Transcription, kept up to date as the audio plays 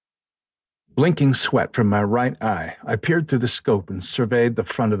Blinking sweat from my right eye, I peered through the scope and surveyed the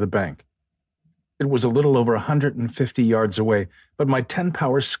front of the bank. It was a little over 150 yards away, but my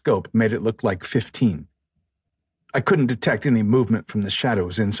 10-power scope made it look like 15. I couldn't detect any movement from the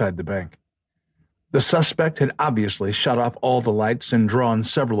shadows inside the bank. The suspect had obviously shut off all the lights and drawn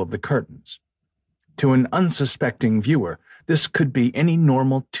several of the curtains. To an unsuspecting viewer, this could be any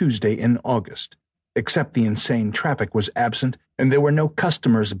normal Tuesday in August, except the insane traffic was absent and there were no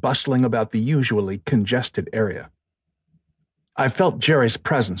customers bustling about the usually congested area. I felt Jerry's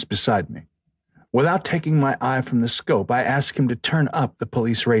presence beside me. Without taking my eye from the scope, I asked him to turn up the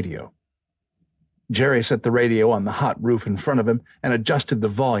police radio. Jerry set the radio on the hot roof in front of him and adjusted the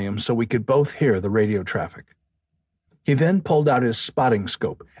volume so we could both hear the radio traffic. He then pulled out his spotting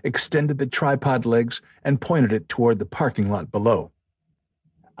scope, extended the tripod legs, and pointed it toward the parking lot below.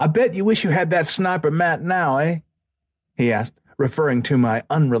 "I bet you wish you had that sniper mat now, eh?" he asked, referring to my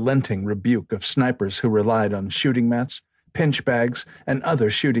unrelenting rebuke of snipers who relied on shooting mats, pinch bags, and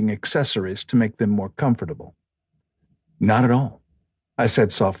other shooting accessories to make them more comfortable. "Not at all," I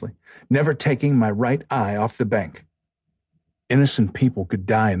said softly, never taking my right eye off the bank. "Innocent people could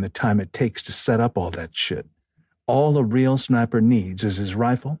die in the time it takes to set up all that shit. All a real sniper needs is his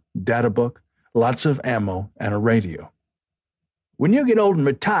rifle, data book, lots of ammo, and a radio." "When you get old and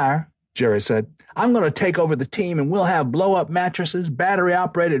retire," Jerry said, "I'm going to take over the team and we'll have blow-up mattresses,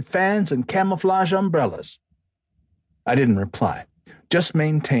 battery-operated fans, and camouflage umbrellas." I didn't reply, just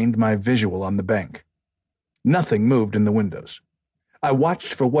maintained my visual on the bank. Nothing moved in the windows. I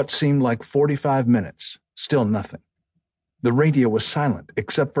watched for what seemed like 45 minutes, still nothing. The radio was silent,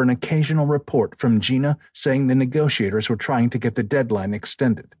 except for an occasional report from Gina saying the negotiators were trying to get the deadline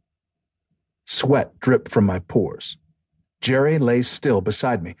extended. Sweat dripped from my pores. Jerry lay still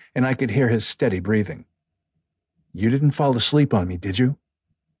beside me, and I could hear his steady breathing. "You didn't fall asleep on me, did you?"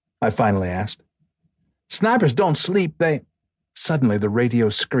 I finally asked. "Snipers don't sleep, they—" Suddenly the radio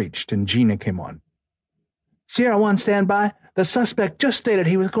screeched, and Gina came on. "Sierra 1, stand by. The suspect just stated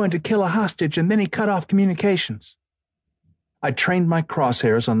he was going to kill a hostage, and then he cut off communications." I trained my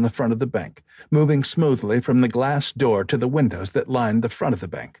crosshairs on the front of the bank, moving smoothly from the glass door to the windows that lined the front of the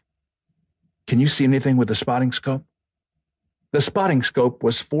bank. "Can you see anything with the spotting scope?" The spotting scope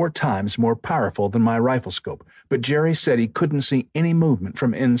was 4 times more powerful than my rifle scope, but Jerry said he couldn't see any movement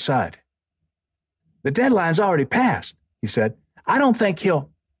from inside. "The deadline's already passed," he said. "I don't think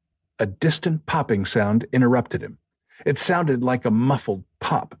he'll—" A distant popping sound interrupted him. It sounded like a muffled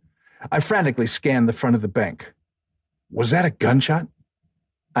pop. I frantically scanned the front of the bank. "Was that a gunshot?"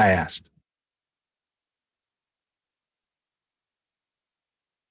 I asked.